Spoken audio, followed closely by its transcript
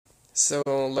So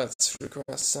let's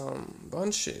request some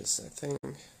bunches, I think.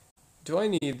 Do I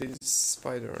need this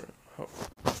spider?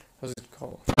 How's it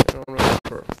called? I don't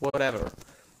remember. Whatever.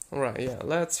 Alright, yeah,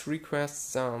 let's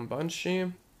request some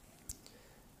bunchy.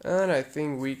 And I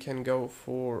think we can go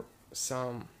for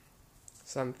something.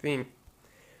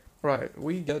 Right,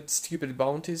 we got stupid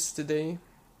bounties today.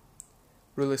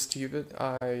 Really stupid.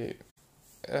 I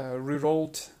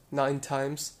rerolled 9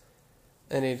 times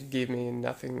and it gave me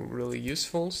nothing really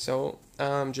useful, so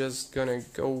I'm just gonna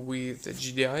go with the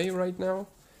GDI right now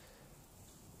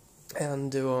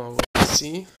and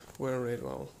see where it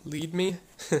will lead me.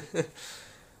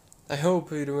 I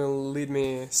hope it will lead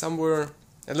me somewhere.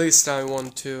 At least I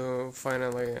want to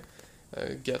finally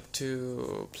get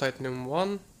to Platinum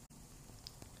 1.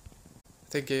 I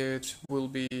think it will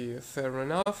be fair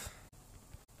enough.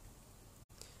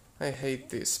 I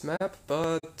hate this map,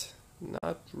 but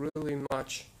not really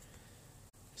much.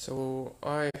 So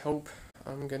I hope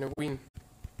I'm gonna win.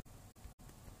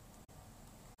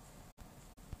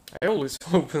 I always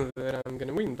hope that I'm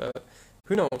gonna win, but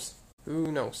who knows?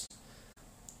 Who knows?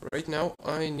 Right now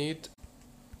I need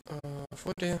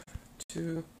 40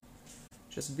 to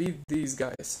just beat these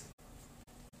guys.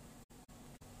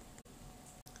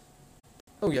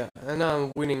 Oh yeah, and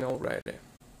I'm winning already.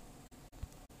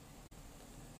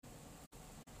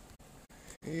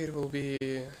 It will be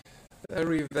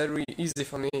very, very easy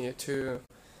for me to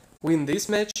win this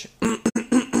match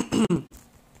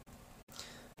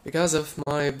because of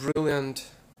my brilliant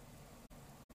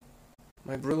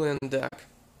deck.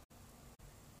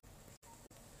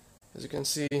 As you can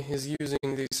see, he's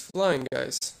using these flying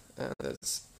guys, and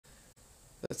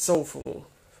that's awful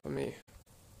for me.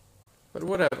 But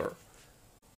whatever.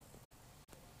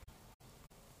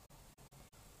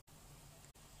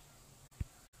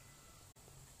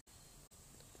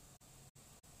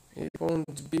 It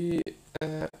won't be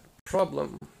a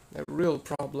problem, a real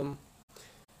problem,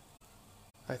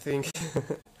 I think.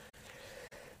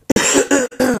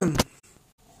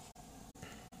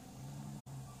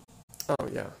 Oh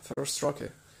yeah, first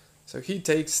rocket. So he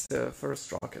takes the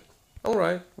first rocket.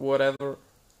 Alright, whatever.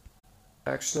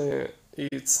 Actually,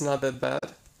 it's not that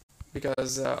bad,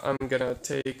 because I'm gonna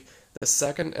take the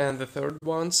second and the third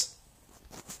ones.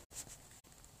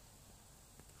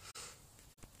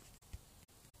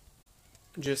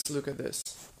 Just look at this.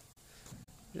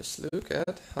 Just look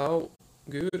at how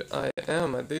good I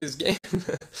am at this game.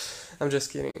 I'm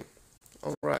just kidding.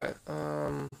 Alright,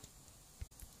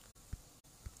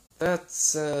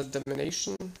 that's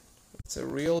domination. It's a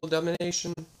real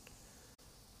domination.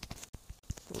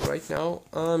 Right now,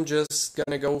 I'm just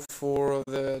gonna go for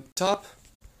the top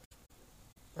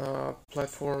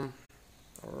platform,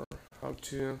 or how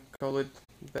to call it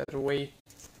better way.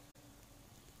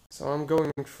 So I'm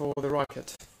going for the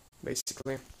rocket,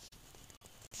 basically.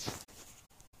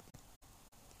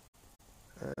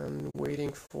 And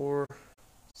waiting for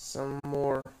some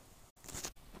more.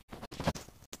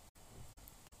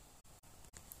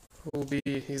 Who will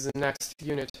be his next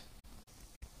unit?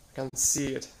 I can't see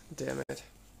it, damn it.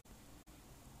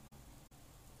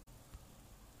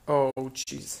 Oh,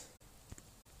 jeez.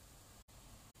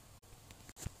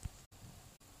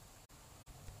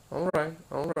 Alright.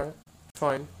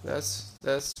 Fine.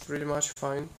 That's pretty much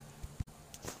fine.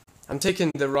 I'm taking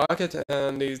the rocket,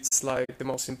 and it's like the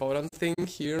most important thing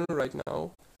here right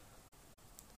now.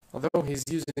 Although he's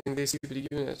using this stupid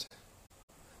unit.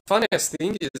 Funniest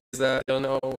thing is that I don't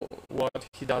know what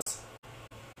he does.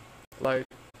 Like,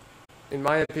 in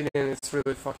my opinion, it's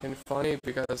really fucking funny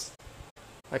because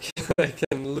I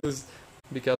can lose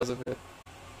because of it.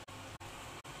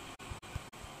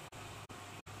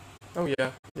 Oh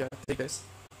yeah, take this.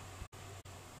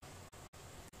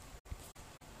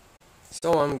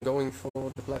 So I'm going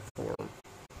for the platform.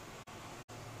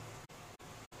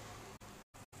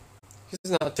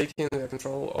 He's not taking the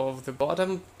control of the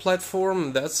bottom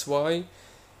platform, that's why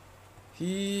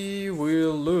he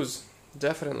will lose,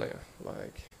 definitely.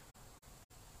 Like,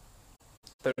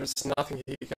 there's nothing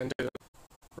he can do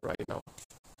right now.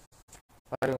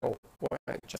 I don't know why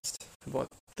I just bought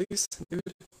this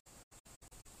dude,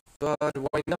 but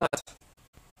why not?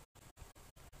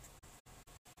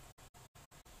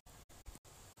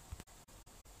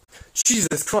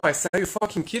 Jesus Christ, are you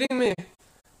fucking kidding me?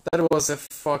 That was a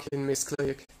fucking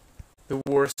misclick. The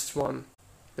worst one.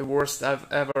 The worst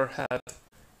I've ever had.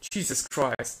 Jesus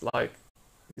Christ, like,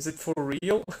 is it for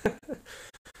real?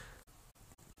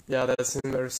 Yeah, that's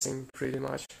embarrassing, pretty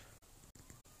much.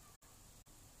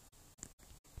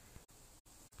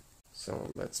 So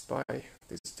let's buy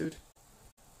this dude.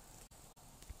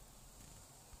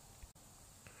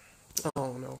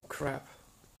 Oh no, crap.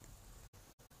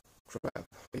 Crap,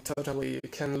 I totally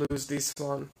can lose this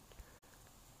one.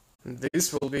 And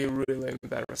this will be really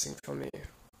embarrassing for me.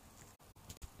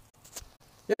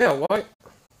 Yeah, why?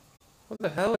 What the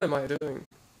hell am I doing?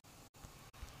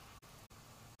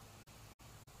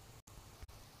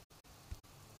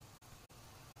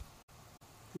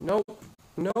 Nope,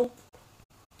 nope.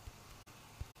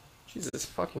 Jesus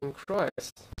fucking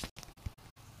Christ.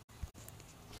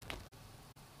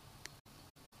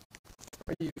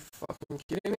 Are you fucking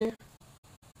kidding me?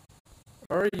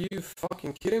 Are you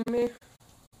fucking kidding me?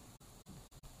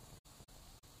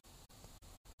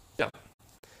 Yeah.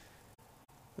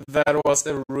 That was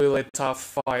a really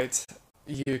tough fight,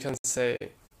 you can say.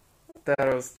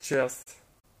 That was just...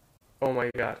 oh my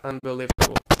god,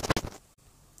 unbelievable.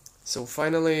 So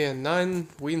finally a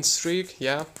 9-win streak,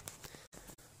 yeah.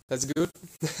 That's good.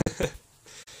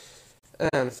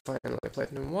 And finally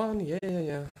Platinum 1,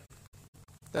 yeah.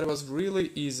 That was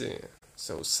really easy.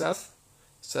 So Seth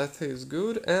is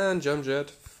good, and Jumpjet,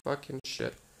 fucking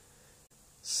shit.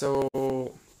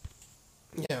 So,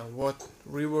 yeah, what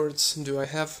rewards do I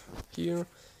have here?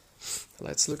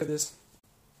 Let's look at this.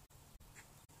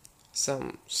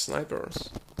 Some snipers.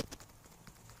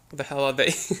 What the hell are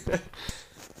they?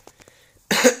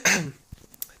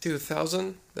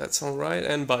 2000, that's alright,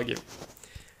 and buggy.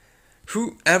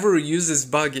 Whoever uses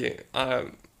buggy,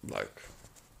 like...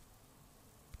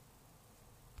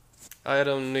 I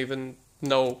don't even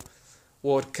know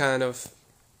what kind of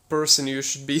person you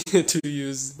should be to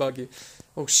use buggy.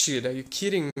 Oh shit, are you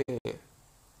kidding me?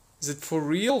 Is it for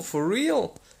real? For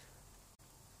real?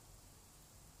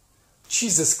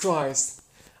 Jesus Christ.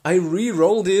 I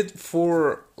re-rolled it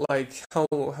for like how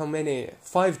many?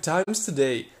 5 times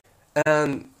today.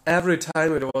 And every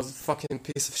time it was a fucking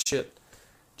piece of shit.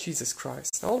 Jesus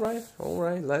Christ.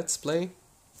 Alright, let's play.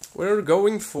 We're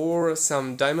going for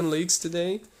some Diamond Leagues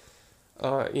today.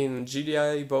 In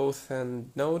GDI both and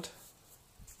Node.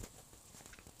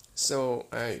 So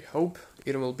I hope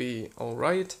it will be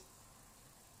alright.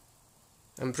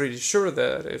 I'm pretty sure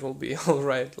that it will be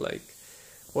alright, like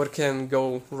what can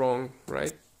go wrong,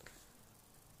 right?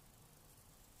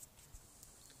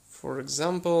 For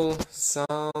example,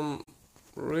 some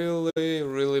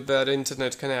really bad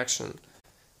internet connection.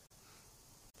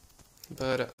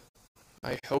 But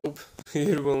I hope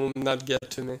it will not get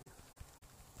to me.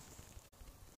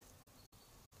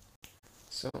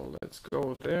 So let's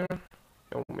go there.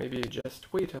 Oh, maybe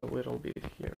just wait a little bit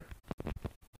here.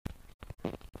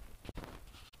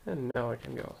 And now I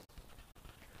can go.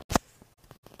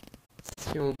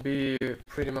 You'll be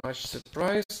pretty much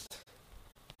surprised.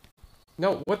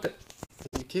 No, what the...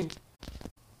 Are you kidding?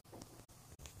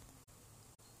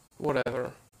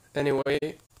 Whatever. Anyway,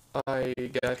 I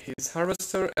got his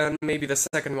harvester and maybe the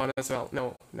second one as well.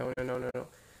 No.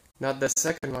 Not the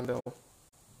second one though.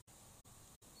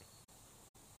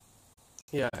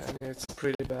 Yeah, and it's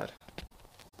pretty bad.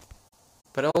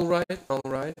 But alright.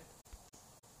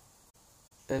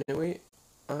 Anyway,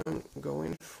 I'm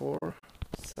going for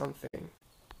something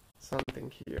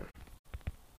here.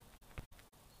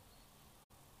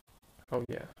 Oh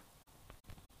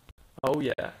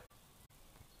yeah.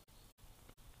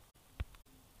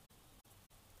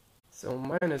 So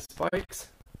minus spikes.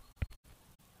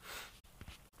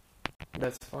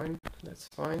 That's fine.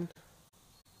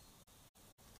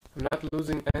 I'm not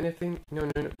losing anything.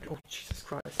 No. Oh, Jesus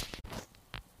Christ.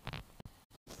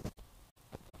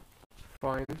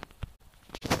 Fine.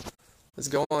 Let's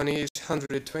go on each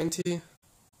 120.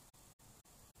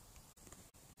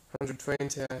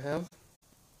 120 I have.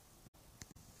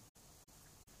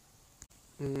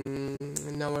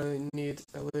 And now I need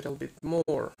a little bit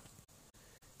more.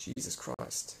 Jesus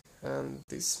Christ. And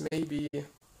this may be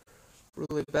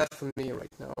really bad for me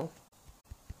right now.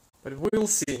 But we'll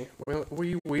see.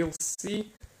 We will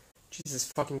see.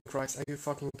 Jesus fucking Christ, are you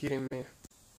fucking kidding me?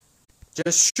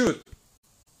 Just shoot!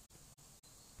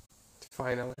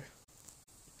 Finally.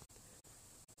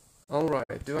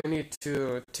 Alright, do I need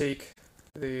to take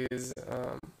these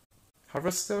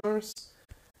harvesters?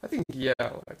 I think yeah,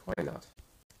 like why not?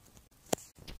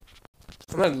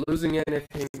 I'm not losing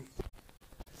anything.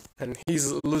 And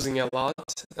he's losing a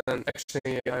lot. And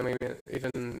actually I'm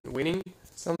even winning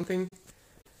something.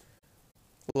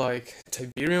 Like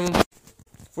Tiberium,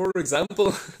 for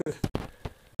example.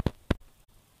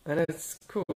 And it's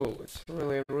cool, it's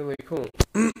really cool.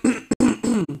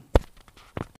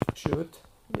 Shoot,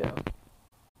 yeah.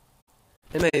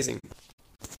 Amazing.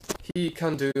 He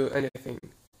can't do anything.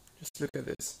 Just look at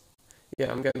this.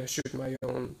 Yeah, I'm gonna shoot my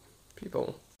own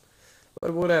people.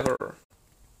 But whatever.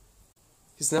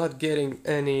 He's not getting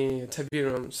any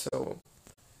Tiberium, so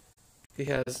he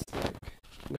has like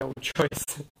no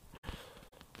choice.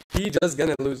 He just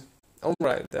gonna lose.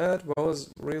 Alright, that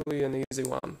was really an easy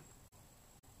one.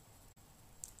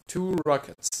 2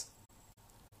 rockets.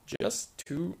 Just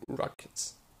 2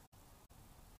 rockets.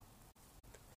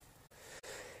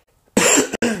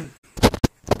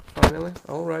 Finally,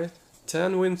 alright.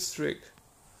 10 win streak.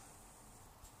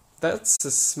 That's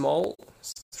a small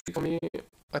streak for me.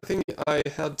 I think I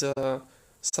had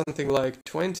something like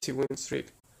 20 win streak.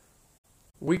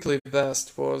 Weekly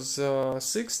best was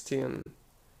 16.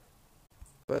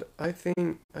 But I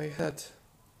think I had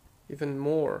even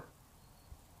more.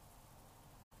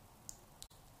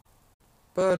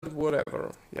 But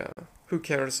whatever, yeah. Who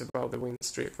cares about the win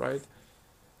streak, right?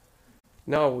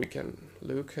 Now we can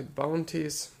look at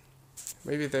bounties.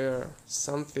 Maybe there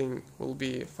something will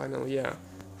be finally, yeah.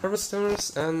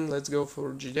 Harvesters, and let's go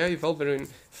for GDI Wolverine.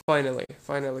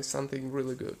 Finally something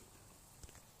really good.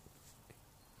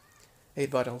 8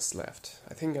 battles left.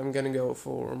 I think I'm gonna go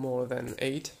for more than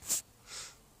 8.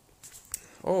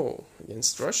 Oh,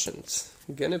 against Russians.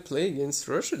 You're gonna play against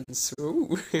Russians.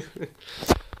 Ooh.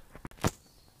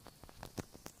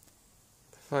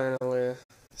 Finally,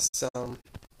 some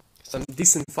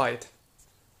decent fight.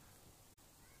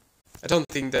 I don't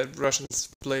think that Russians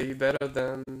play better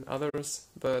than others,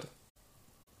 but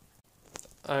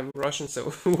I'm Russian,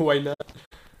 so why not?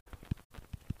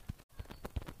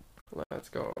 Let's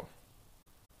go.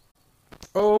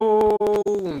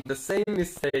 Oh, the same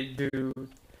mistake, dude.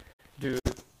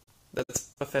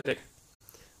 That's pathetic.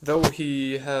 Though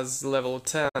he has level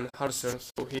 10 Harser,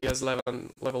 so he has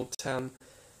level 10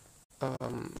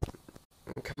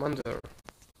 Commander.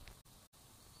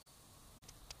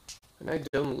 And I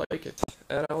don't like it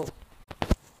at all.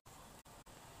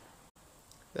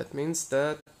 That means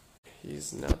that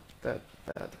he's not that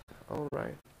bad.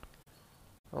 Alright.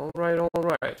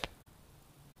 Alright.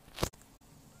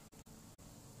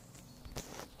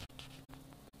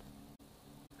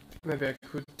 Maybe I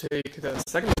could take the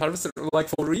second harvester, like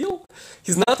for real?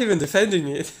 He's not even defending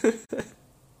it.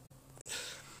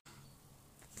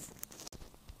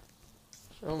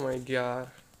 Oh my god.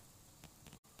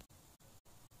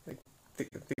 Like, the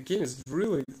game is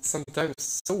really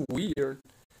sometimes so weird.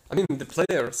 I mean, the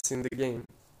players in the game,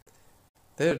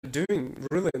 they're doing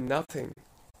really nothing.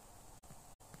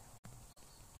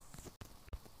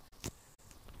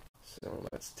 So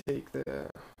let's take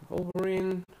the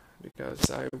Wolverine, because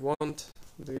I want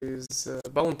this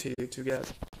bounty to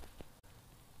get.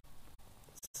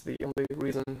 It's the only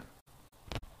reason.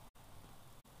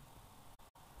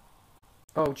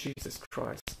 Oh, Jesus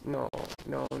Christ. No.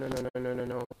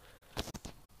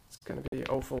 It's gonna be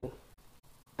awful.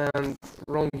 And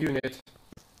wrong unit.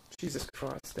 Jesus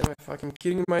Christ, am I fucking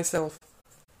kidding myself?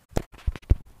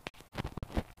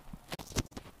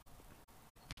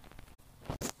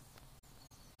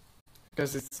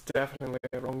 Because it's definitely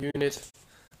a wrong unit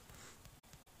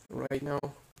right now.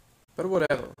 But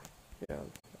whatever. Yeah,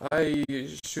 I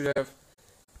should have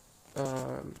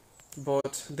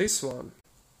bought this one.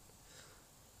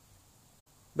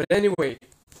 But anyway,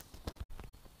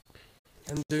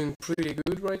 I'm doing pretty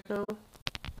good right now.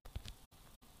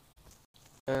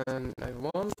 And I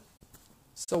won.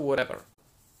 So whatever.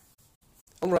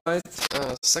 Alright,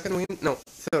 second win, no,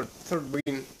 third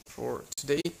win for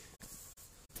today.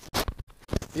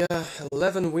 Yeah,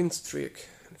 11 win streak.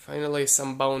 And finally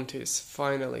some bounties,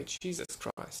 finally, Jesus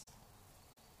Christ.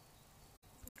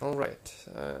 Alright,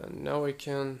 now I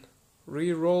can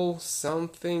re-roll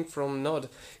something from Nod.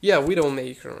 Yeah,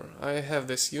 Widowmaker. I have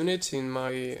this unit in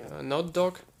my Nod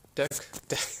deck,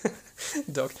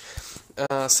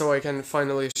 so I can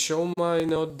finally show my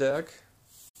Nod deck.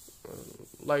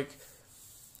 Like,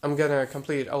 I'm gonna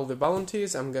complete all the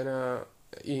bounties, I'm gonna,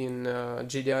 in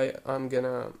GDI, I'm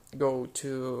gonna go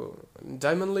to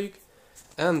Diamond League,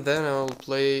 and then I'll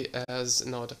play as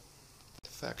Nod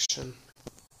faction.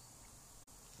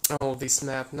 Oh, this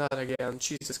map, not again,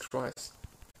 Jesus Christ.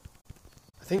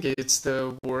 I think it's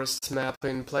the worst map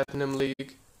in Platinum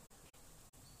League.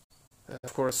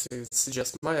 Of course, it's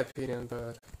just my opinion,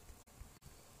 but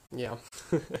yeah.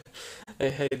 I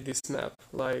hate this map.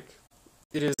 Like,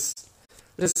 it is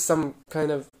some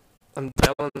kind of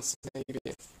unbalanced, maybe.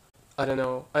 I don't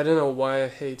know why I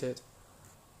hate it.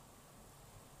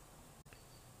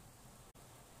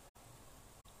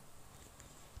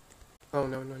 Oh,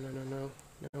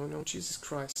 no, Jesus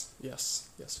Christ. Yes,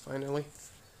 finally.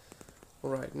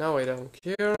 Alright, now I don't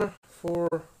care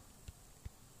for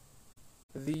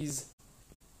these.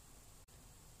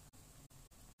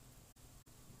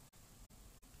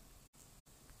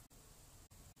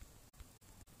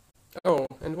 Oh,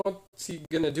 and what's he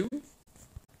gonna do?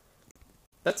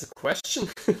 That's a question.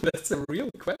 That's a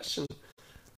real question.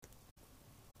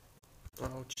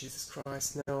 Oh, Jesus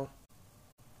Christ, no.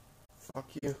 Fuck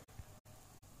you.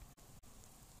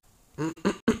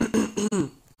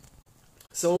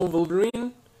 So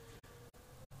Wolverine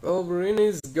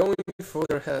is going for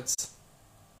their heads.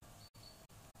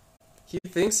 He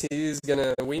thinks he is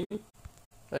gonna win,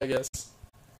 I guess.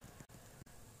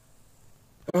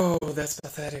 Oh, that's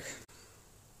pathetic.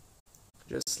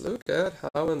 Just look at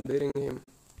how I'm beating him.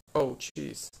 Oh,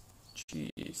 jeez.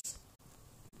 Jeez.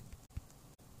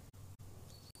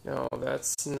 No,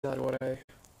 that's not what I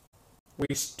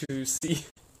wish to see.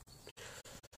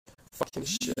 Fucking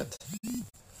shit.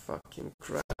 Fucking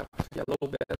crap. Yellow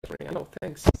battery. I know,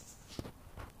 thanks.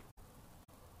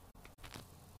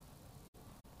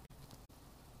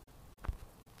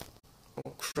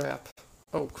 Oh crap.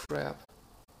 Oh crap.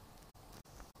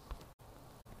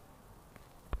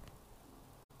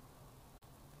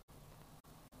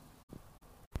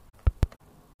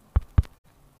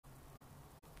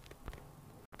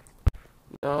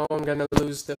 Now I'm gonna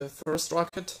lose the first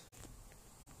rocket.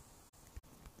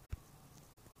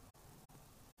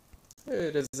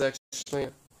 It is actually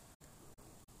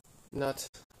not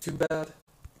too bad.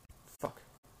 Fuck.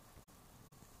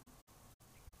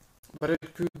 But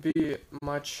it could be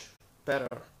much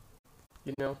better,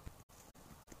 you know?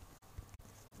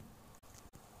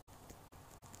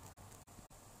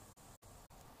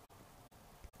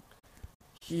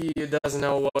 He doesn't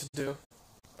know what to do.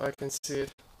 I can see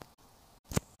it.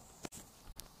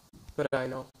 But I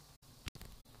know.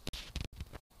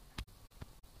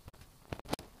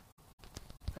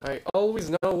 I always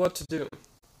know what to do.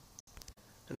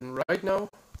 And right now...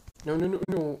 No.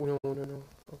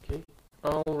 Okay.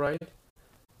 Alright.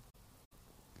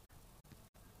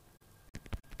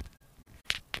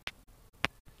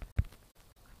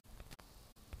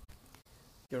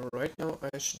 You're right now,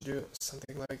 I should do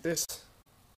something like this.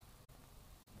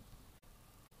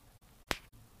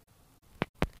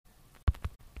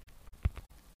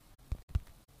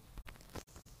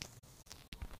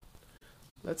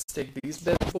 Let's take this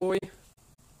bad boy.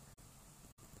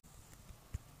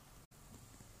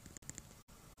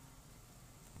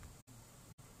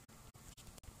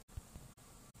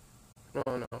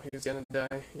 No, he's gonna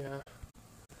die, yeah.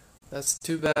 That's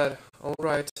too bad.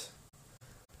 Alright.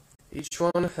 Each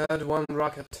one had one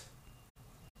rocket.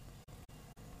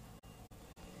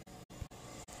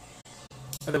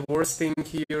 And the worst thing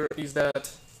here is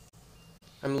that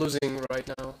I'm losing right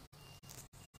now.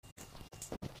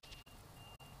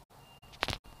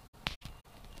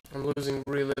 I'm losing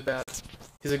really bad.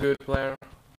 He's a good player.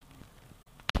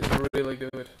 He's really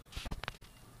good.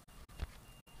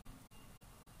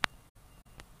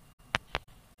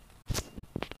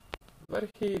 But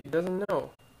he doesn't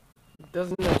know. He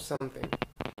doesn't know something.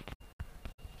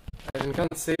 I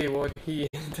can't say what he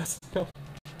doesn't know.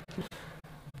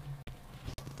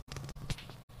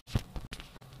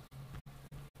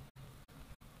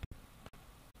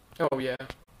 Oh yeah.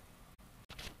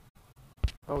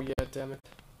 Oh yeah, damn it.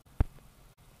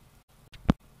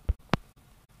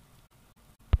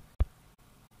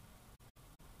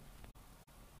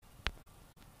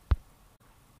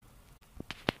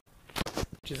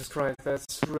 Jesus Christ,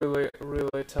 that's really,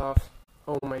 really tough.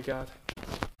 Oh my god.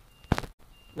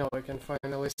 Now I can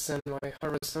finally send my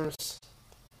harvesters.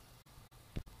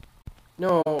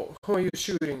 No, who are you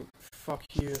shooting? Fuck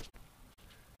you.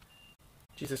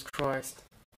 Jesus Christ.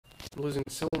 I'm losing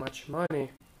so much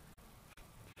money.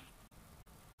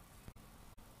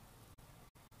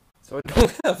 So I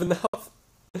don't have enough.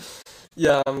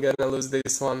 Yeah, I'm gonna lose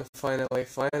this one. Finally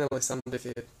some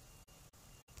defeat.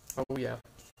 Oh yeah.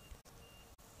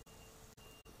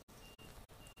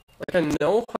 Like, I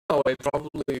know how I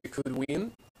probably could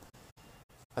win.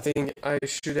 I think I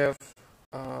should have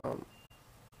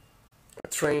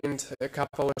trained a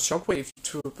couple of shockwave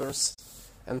troopers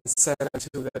and sent them to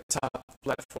the top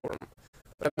platform.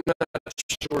 But I'm not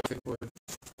sure if it would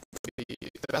be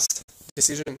the best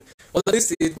decision. Well, at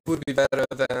least it would be better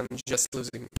than just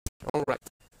losing. Alright.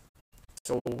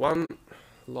 So one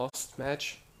lost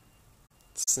match.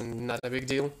 It's not a big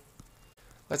deal.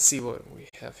 Let's see what we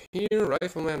have here.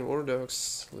 Rifleman, War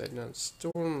Dogs, Lieutenant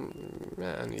Storm,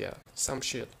 man, yeah, some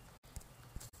shit.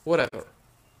 Whatever.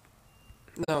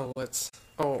 Now let's...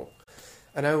 Oh,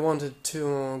 and I wanted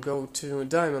to go to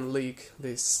Diamond League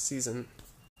this season.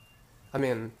 I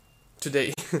mean,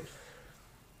 today.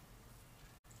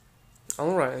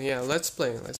 Alright, yeah, let's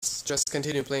play. Let's just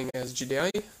continue playing as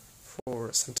GDI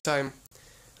for some time,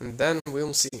 and then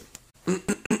we'll see.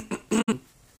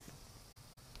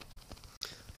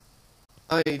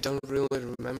 I don't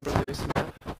really remember this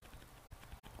map.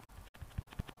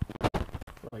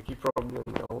 Like, you probably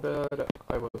know that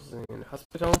I was in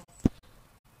hospital,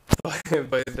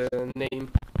 by the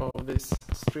name of this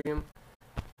stream.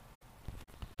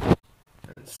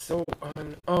 And so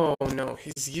on. Oh no,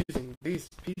 he's using this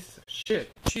piece of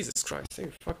shit. Jesus Christ, are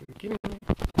you fucking kidding me?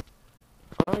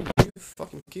 Are you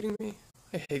fucking kidding me?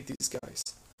 I hate these guys.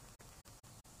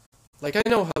 Like, I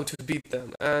know how to beat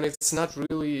them, and it's not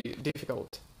really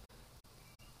difficult.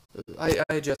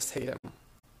 I just hate them.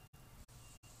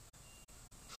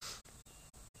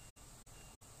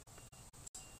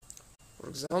 For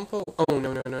example, oh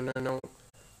no.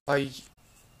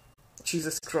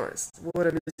 Jesus Christ, what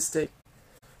a mistake.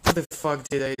 What the fuck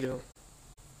did I do?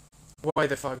 Why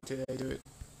the fuck did I do it?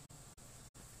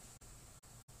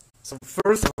 So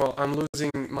first of all, I'm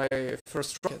losing my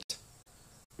first rocket.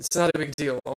 It's not a big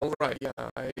deal, alright, yeah,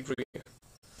 I agree.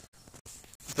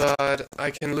 But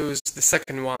I can lose the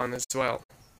second one as well.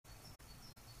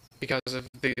 Because of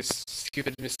this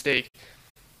stupid mistake.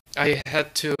 I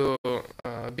had to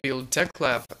build Tech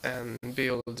Lab and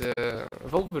build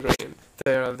Wolverine.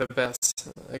 They're the best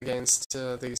against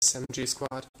this MG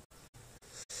squad.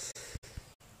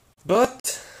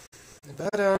 But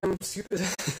I'm stupid.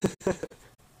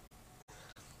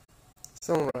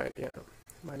 So right, yeah.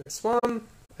 -1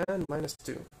 and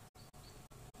 -2.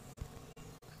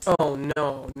 Oh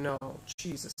no,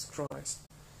 Jesus Christ.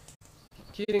 You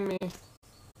kidding me?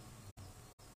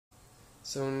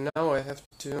 So now I have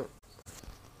to...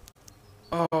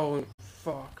 Oh,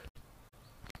 fuck.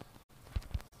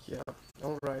 Yeah,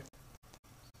 alright.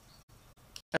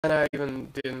 And I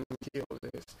even didn't kill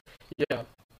this. Yeah,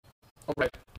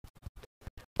 alright.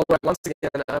 Alright, once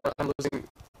again, I'm losing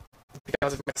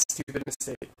because of my stupid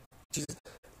mistake. Jesus.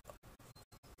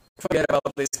 Forget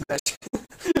about this match.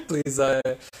 Please,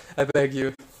 I beg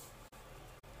you.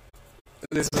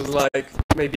 This was like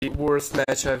maybe worst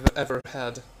match I've ever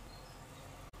had.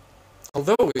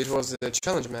 Although it was a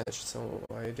challenge match, so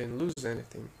I didn't lose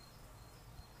anything.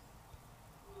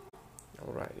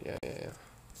 Alright, yeah.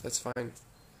 That's fine.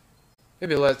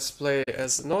 Maybe let's play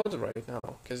as Node right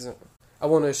now, because I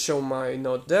want to show my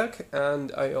Node deck,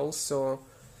 and I also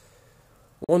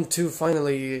want to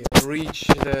finally reach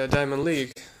the Diamond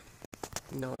League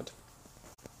Node.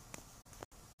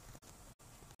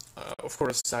 Of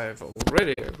course, I've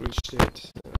already reached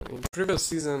it in previous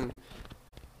season,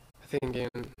 I think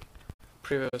in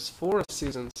previous 4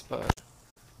 seasons, but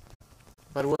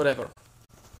whatever.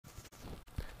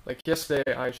 Like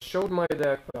yesterday I showed my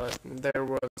deck, but there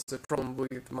was a problem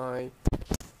with my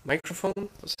microphone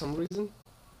for some reason.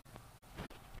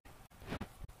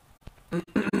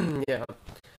 Yeah,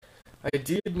 I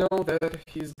did know that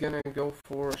he's gonna go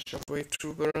for Shockwave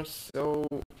Trooper, so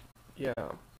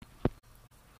yeah,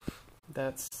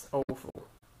 that's awful.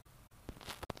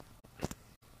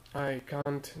 I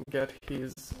can't get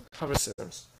his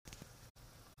Harvesters.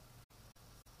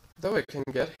 Though I can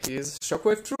get his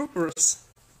Shockwave Troopers.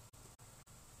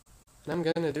 And I'm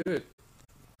gonna do it.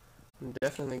 I'm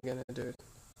definitely gonna do it.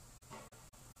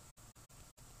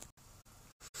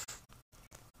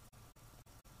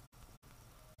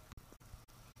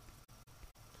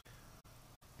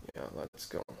 Yeah, let's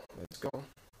go.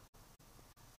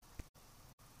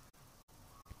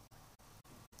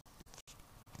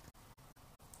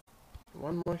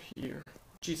 One more here.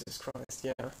 Jesus Christ,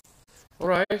 yeah.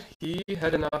 Alright, he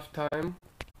had enough time.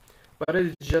 But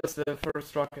it's just the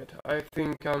first rocket. I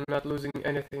think I'm not losing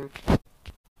anything.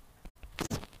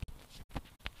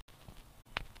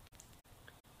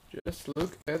 Just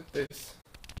look at this.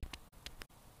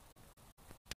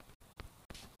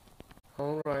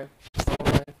 Alright.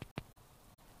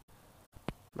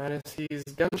 Minus his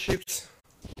gunships.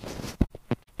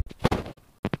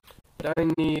 But I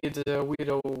need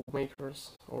Widow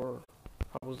Makers, or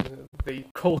how was they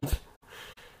called?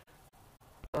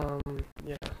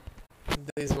 Yeah,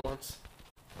 these ones.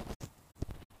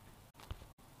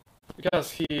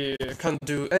 Because he can't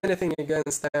do anything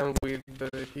against them with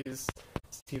his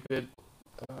stupid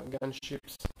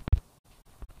gunships.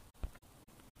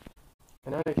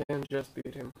 And I can just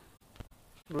beat him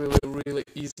really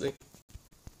easily.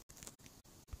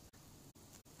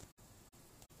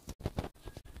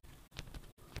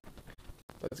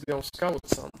 Let's go scout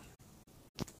some.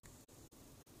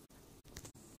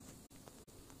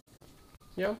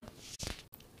 Yeah,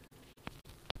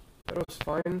 that was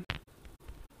fine.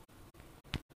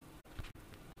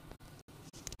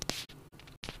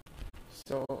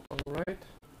 So, alright,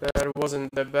 that wasn't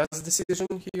the best decision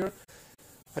here.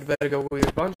 I'd better go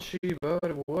with Banshee,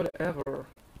 but whatever.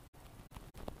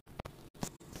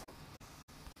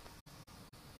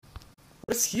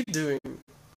 What is he doing?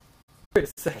 Wait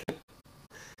a second.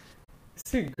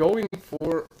 Is he going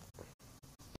for...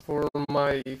 for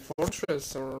my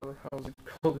fortress, or how's it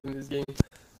called in this game.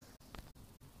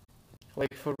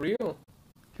 Like, for real?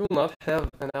 He will not have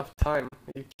enough time.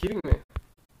 Are you kidding me?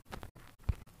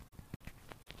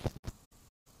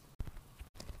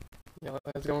 Yeah,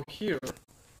 let's go here.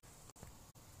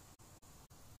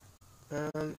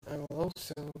 And I will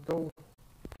also go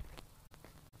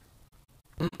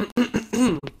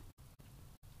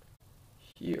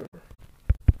here.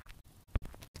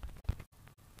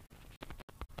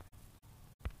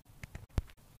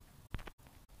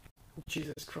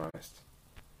 Jesus Christ.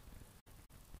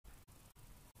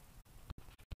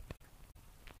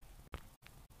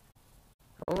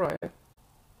 Alright.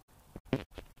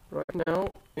 Right now,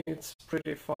 it's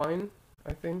pretty fine,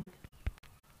 I think.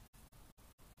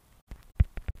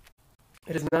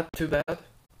 It is not too bad.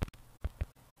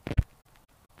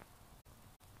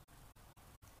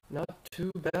 Not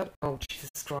too bad. Oh,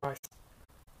 Jesus Christ.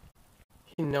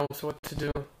 He knows what to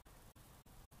do.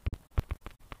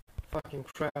 Fucking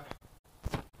crap.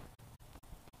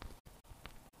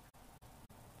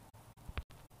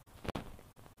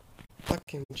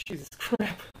 Fucking Jesus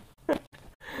crap.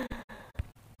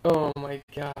 Oh my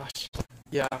gosh.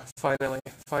 Yeah, finally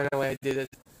I did it.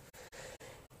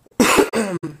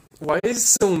 Why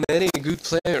is so many good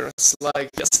players? Like,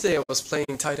 yesterday I was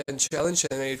playing Titan Challenge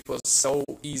and it was so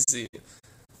easy.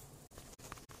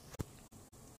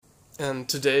 And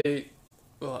today,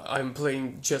 well, I'm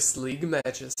playing just league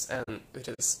matches and it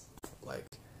is like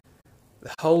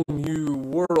the whole new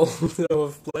world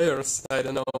of players. I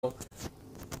don't know.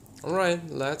 Alright,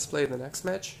 let's play the next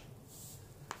match.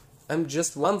 I'm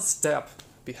just one step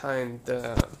behind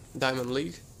the Diamond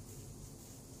League.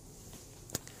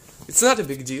 It's not a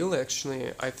big deal,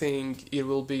 actually. I think it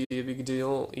will be a big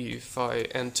deal if I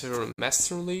enter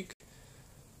Master League.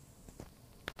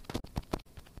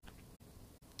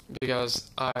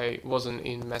 Because I wasn't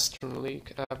in Master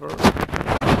League ever.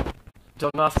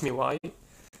 Don't ask me why.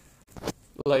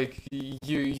 Like,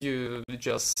 you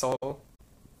just saw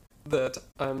that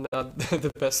I'm not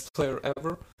the best player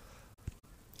ever.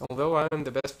 Although I'm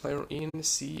the best player in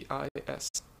CIS.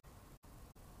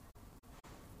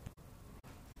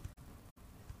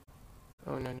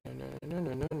 Oh no no no no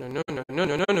no no no no no no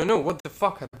no no no no, what the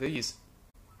fuck are these?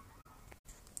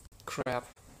 Crap.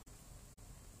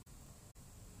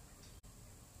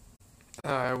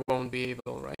 I won't be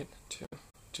able, right,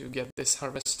 to get this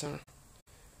harvester.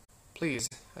 Please,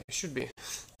 I should be.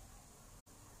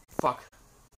 Fuck.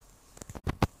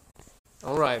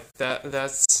 Alright,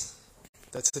 that's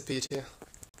a pity.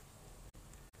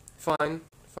 Fine,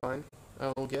 fine.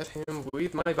 I will get him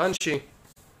with my Banshee.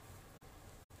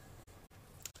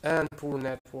 And poor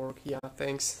network, yeah,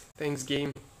 thanks. Thanks,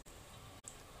 game.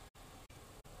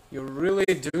 You're really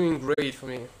doing great for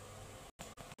me.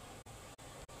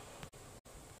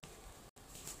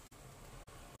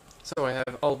 So I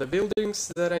have all the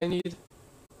buildings that I need.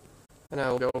 And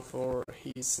I'll go for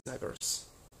his snipers.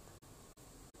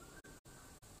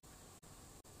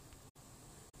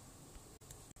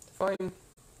 Fine.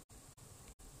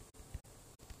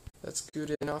 That's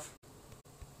good enough.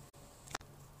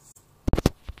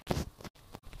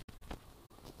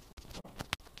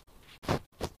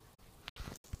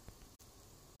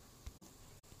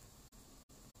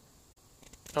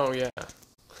 Oh yeah.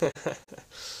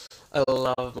 I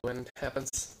love when it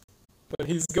happens. But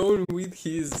he's going with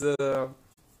his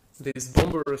these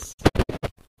bombers.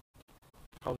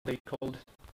 How they called.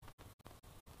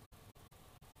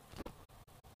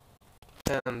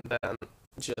 And then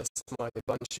just my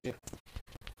Banshee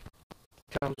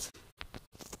comes.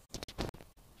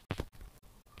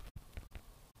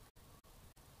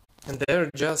 And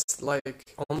they're just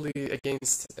like only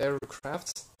against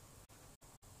aircraft.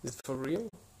 Is it for real?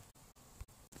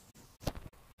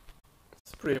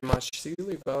 It's pretty much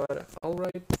silly, but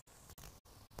alright.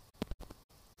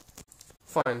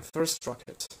 Fine, first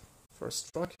rocket.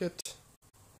 First rocket.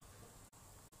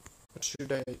 What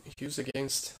should I use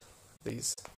against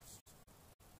these?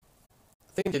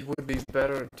 I think it would be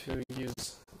better to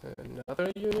use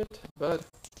another unit, but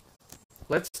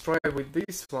let's try with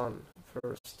this one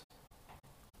first.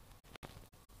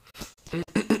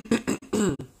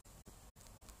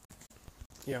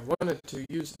 Yeah, I wanted to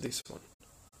use this one.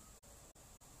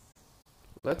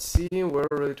 Let's see where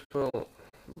it will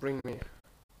bring me.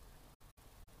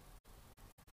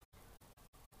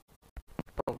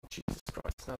 Oh, Jesus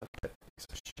Christ, not that piece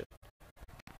of shit.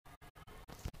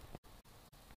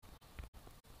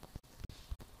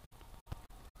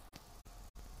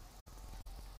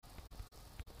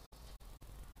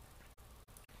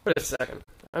 Wait a second.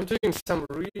 I'm doing some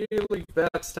really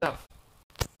bad stuff.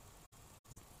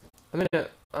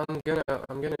 I'm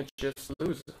gonna just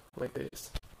lose like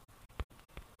this.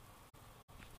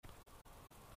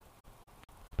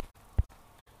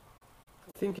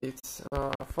 I think it's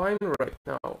fine right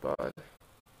now, but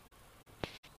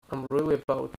I'm really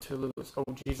about to lose. Oh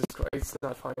Jesus Christ, it's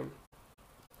not fine.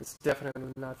 It's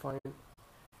definitely not fine.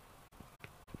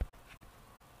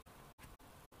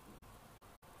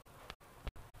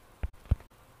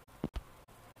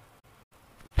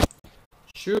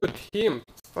 Shoot him,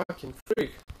 fucking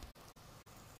freak.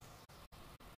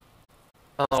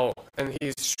 Oh, and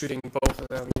he's shooting both of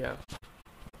them, yeah.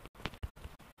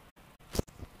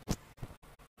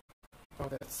 Oh,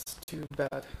 that's too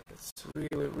bad. That's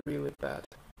really, really bad.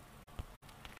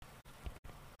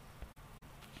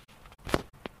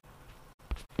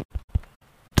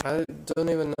 I don't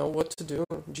even know what to do.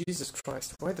 Jesus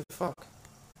Christ, why the fuck?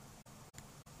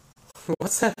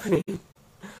 What's happening?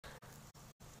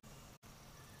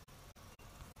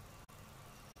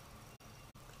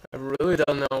 I really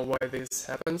don't know why this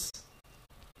happens.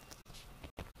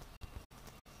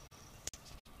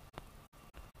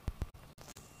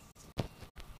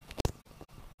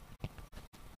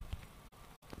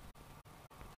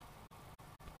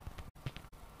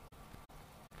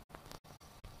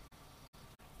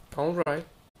 Alright.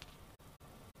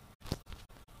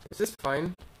 Is this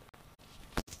fine?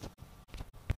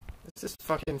 Is this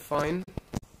fucking fine?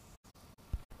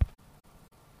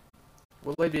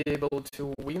 Will I be able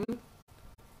to win?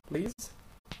 Please?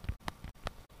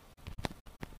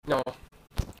 No.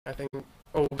 I think...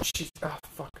 Oh, shit. Ah,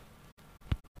 fuck.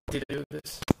 Did I do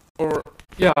this? Or...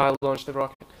 Yeah, I launched the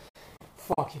rocket.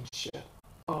 Fucking shit.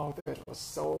 Oh, that was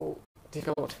so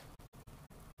difficult.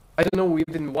 I don't know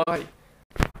even why.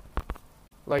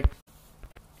 Like,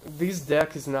 this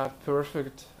deck is not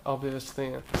perfect,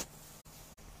 obviously.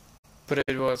 But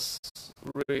it was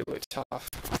really tough,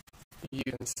 you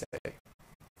can say.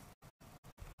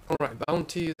 Alright,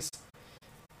 bounties.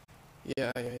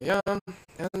 Yeah.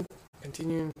 And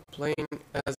continue playing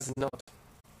as not.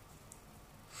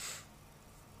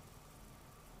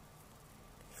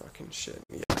 Fucking shit,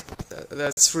 yeah.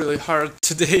 That's really hard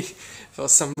today for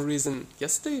some reason.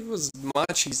 Yesterday it was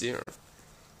much easier.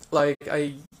 Like,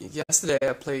 yesterday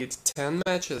I played 10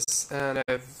 matches and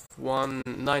I've won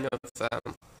 9 of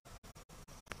them.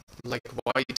 Like,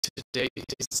 why today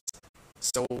it is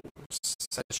so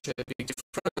such a big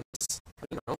difference,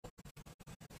 you know?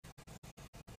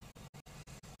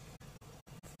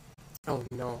 Oh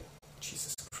no,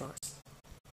 Jesus Christ.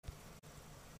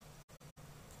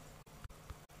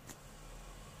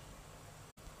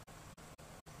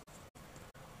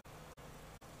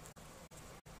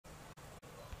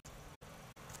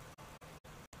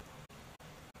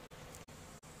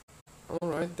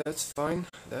 Alright, that's fine.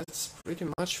 That's pretty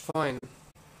much fine.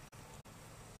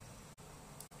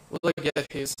 Will I get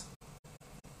his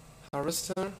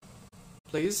harvester,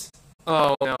 please?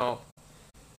 Oh no.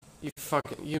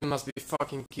 You must be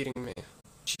fucking kidding me.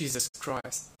 Jesus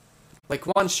Christ. Like,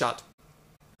 one shot.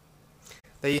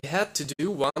 They had to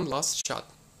do one last shot.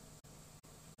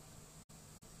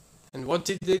 And what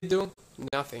did they do?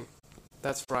 Nothing.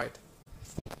 That's right.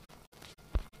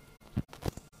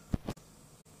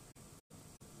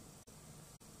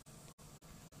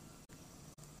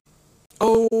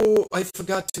 Oh, I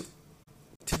forgot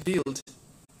to build.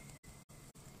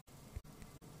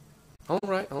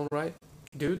 Alright.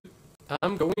 Dude,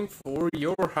 I'm going for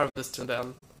your harvester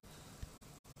then.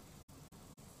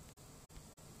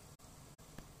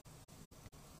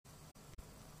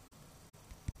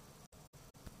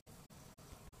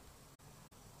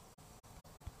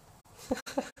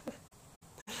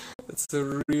 It's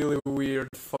a really weird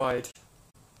fight.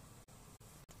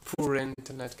 Poor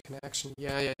internet connection.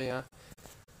 Yeah.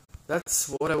 That's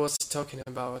what I was talking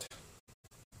about.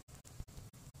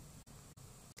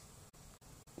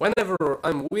 Whenever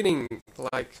I'm winning,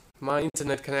 like, my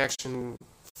internet connection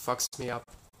fucks me up.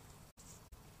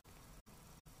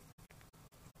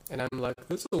 And I'm like,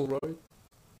 it's alright.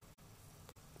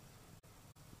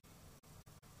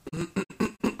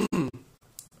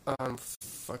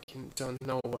 Fucking don't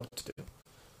know what to do.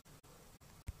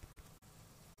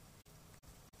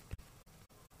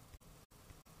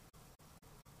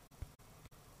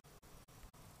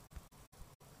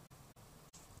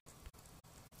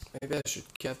 Maybe I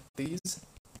should get these.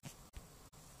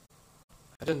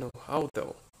 I don't know how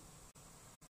though.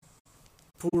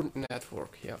 Poor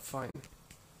network, yeah, fine.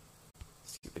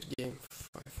 Stupid game.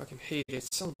 I fucking hate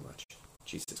it so much.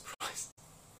 Jesus Christ.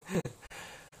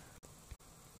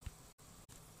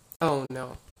 Oh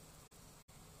no.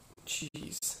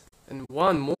 Jeez. And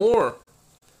one more.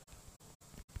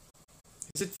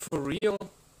 Is it for real?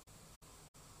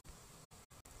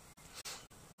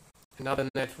 Another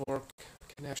network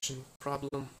connection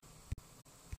problem.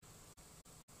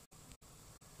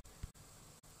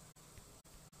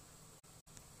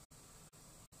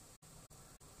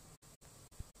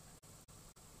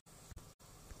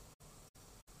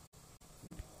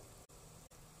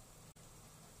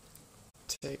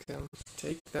 Take them,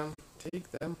 take them,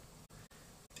 take them,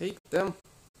 take them.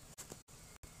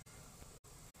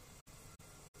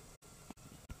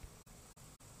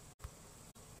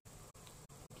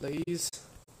 Please.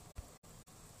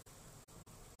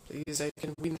 Please, I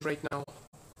can win right now.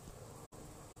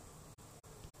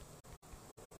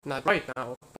 Not right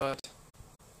now, but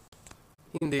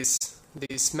in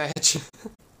this match.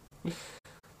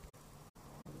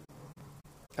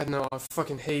 I don't know, I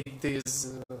fucking hate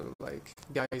these like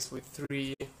guys with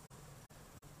 3.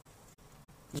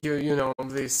 You know,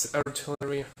 these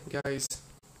artillery guys.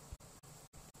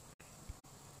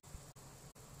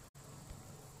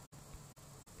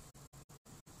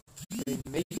 They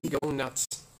make me go nuts.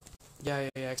 Yeah,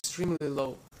 extremely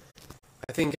low.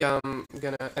 I think I'm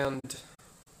gonna end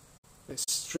this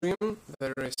stream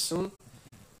very soon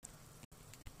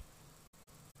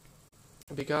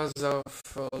because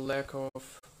of lack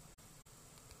of,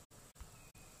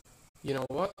 you know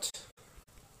what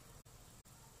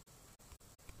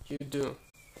you do,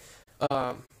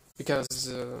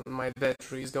 because my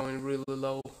battery is going really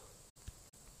low.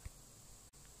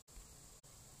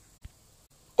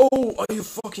 Oh, are you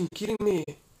fucking kidding me?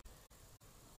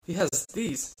 He has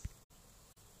these.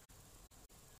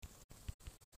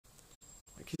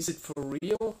 Like, is it for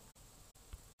real?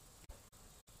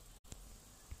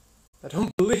 I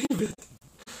don't believe it.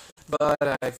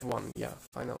 But I've won, yeah,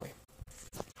 finally.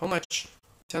 How much?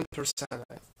 10%.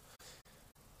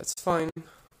 That's fine.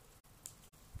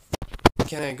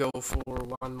 Can I go for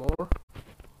one more?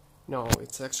 No,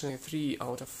 it's actually 3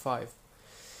 out of 5.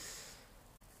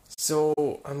 So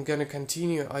I'm gonna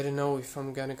continue. I don't know if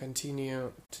I'm gonna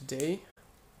continue today.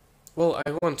 Well,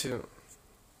 I want to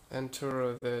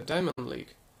enter the Diamond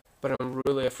League, but I'm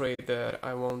really afraid that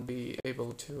I won't be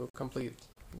able to complete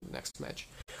the next match.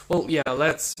 Well, yeah,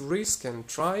 let's risk and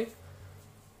try.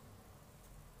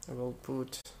 I will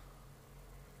put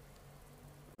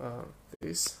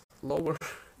this lower.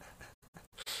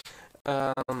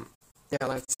 Yeah,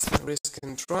 let's risk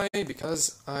and try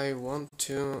because I want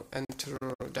to enter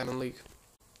Diamond League.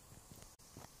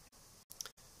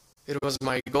 It was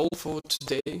my goal for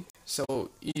today, so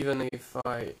even if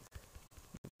I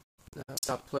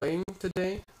stop playing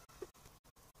today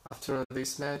after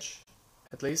this match,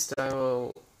 at least I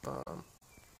will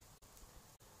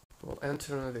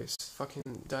enter this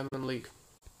fucking Diamond League.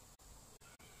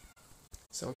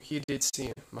 So he did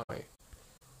see my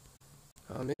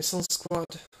missile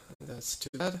squad. That's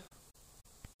too bad.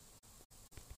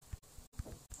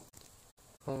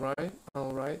 Alright,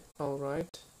 alright,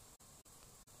 alright.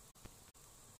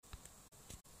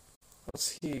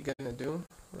 What's he gonna do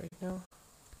right now?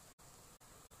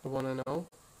 I wanna know.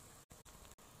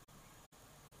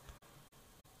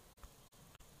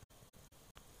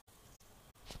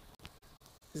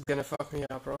 He's gonna fuck me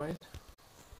up, right?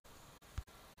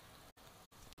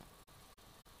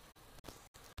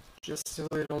 Just a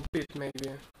little bit,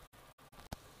 maybe.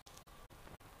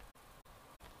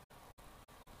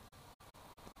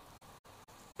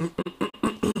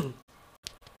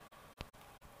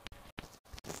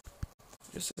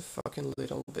 Just a fucking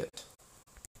little bit.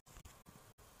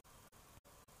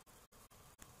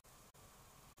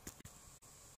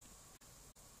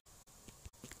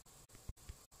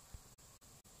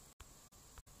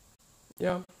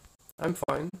 Yeah, I'm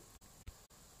fine.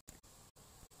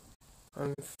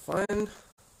 I'm fine,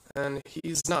 and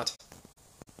he's not.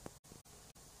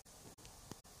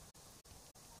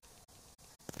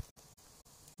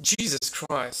 Jesus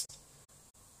Christ.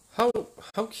 How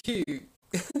he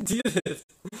did it?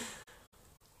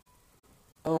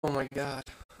 Oh my god.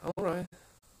 Alright.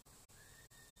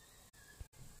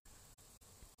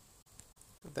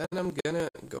 Then I'm gonna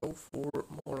go for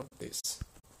more of this.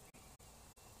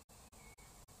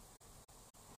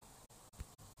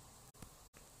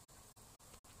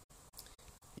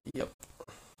 Yep.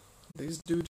 This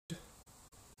dude.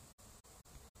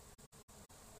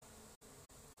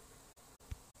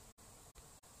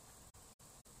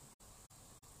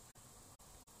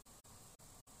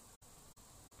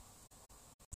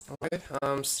 Alright,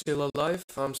 I'm still alive,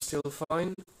 I'm still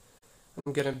fine.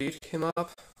 I'm gonna beat him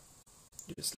up.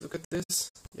 Just look at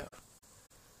this. Yeah.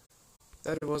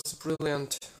 That was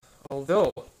brilliant.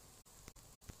 Although,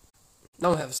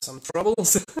 now I have some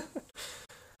troubles.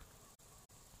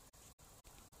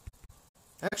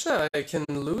 Actually, I can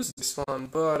lose this one,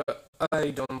 but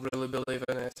I don't really believe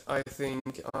in it. I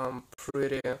think I'm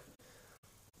pretty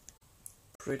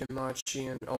much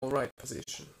in alright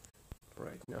position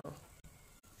right now.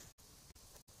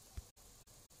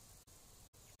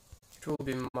 It will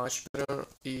be much better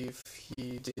if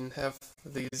he didn't have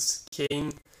this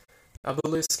cane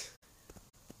obelisk.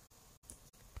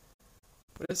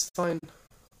 But it's fine.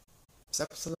 It's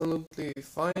absolutely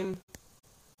fine.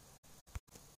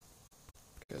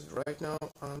 Because right now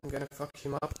I'm gonna fuck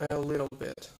him up a little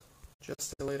bit.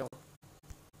 Just a little.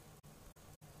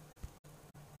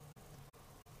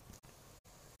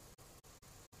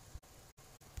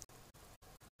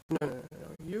 No,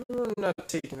 you're not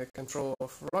taking the control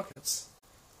of rockets.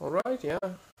 Alright, yeah.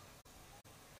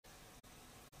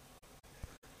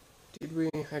 Did we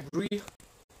agree?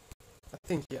 I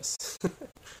think yes.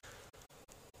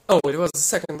 Oh, it was the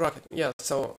second rocket. Yeah,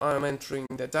 so I'm entering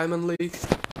the Diamond League.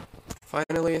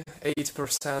 Finally,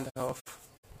 8% of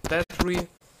battery.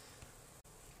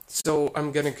 So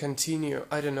I'm gonna continue,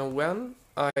 I don't know when.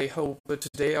 I hope that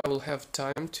today I will have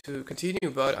time to continue,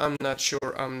 but I'm not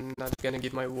sure. I'm not gonna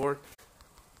give my word.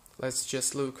 Let's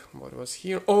just look what was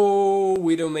here. Oh,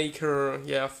 Widowmaker,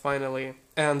 yeah, finally.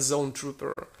 And Zone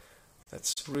Trooper.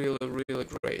 That's really, really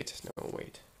great. No,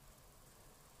 wait.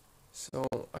 So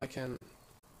I can...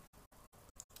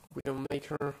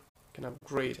 Widowmaker, can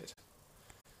upgrade it.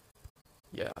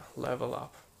 Yeah, level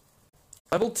up.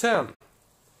 Level 10!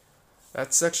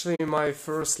 That's actually my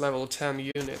first level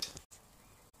 10 unit.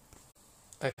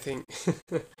 I think.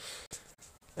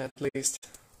 At least.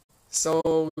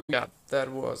 So, yeah, that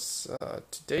was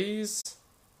today's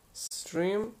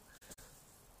stream.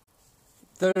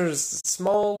 There's a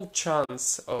small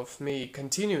chance of me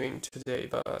continuing today,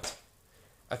 but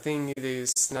I think it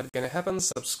is not gonna happen.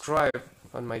 Subscribe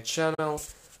on my channel.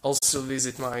 Also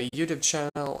visit my YouTube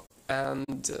channel,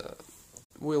 and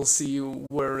we'll see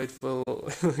where it will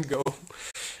go.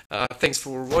 Thanks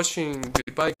for watching.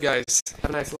 Goodbye, guys. Have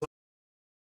a nice life.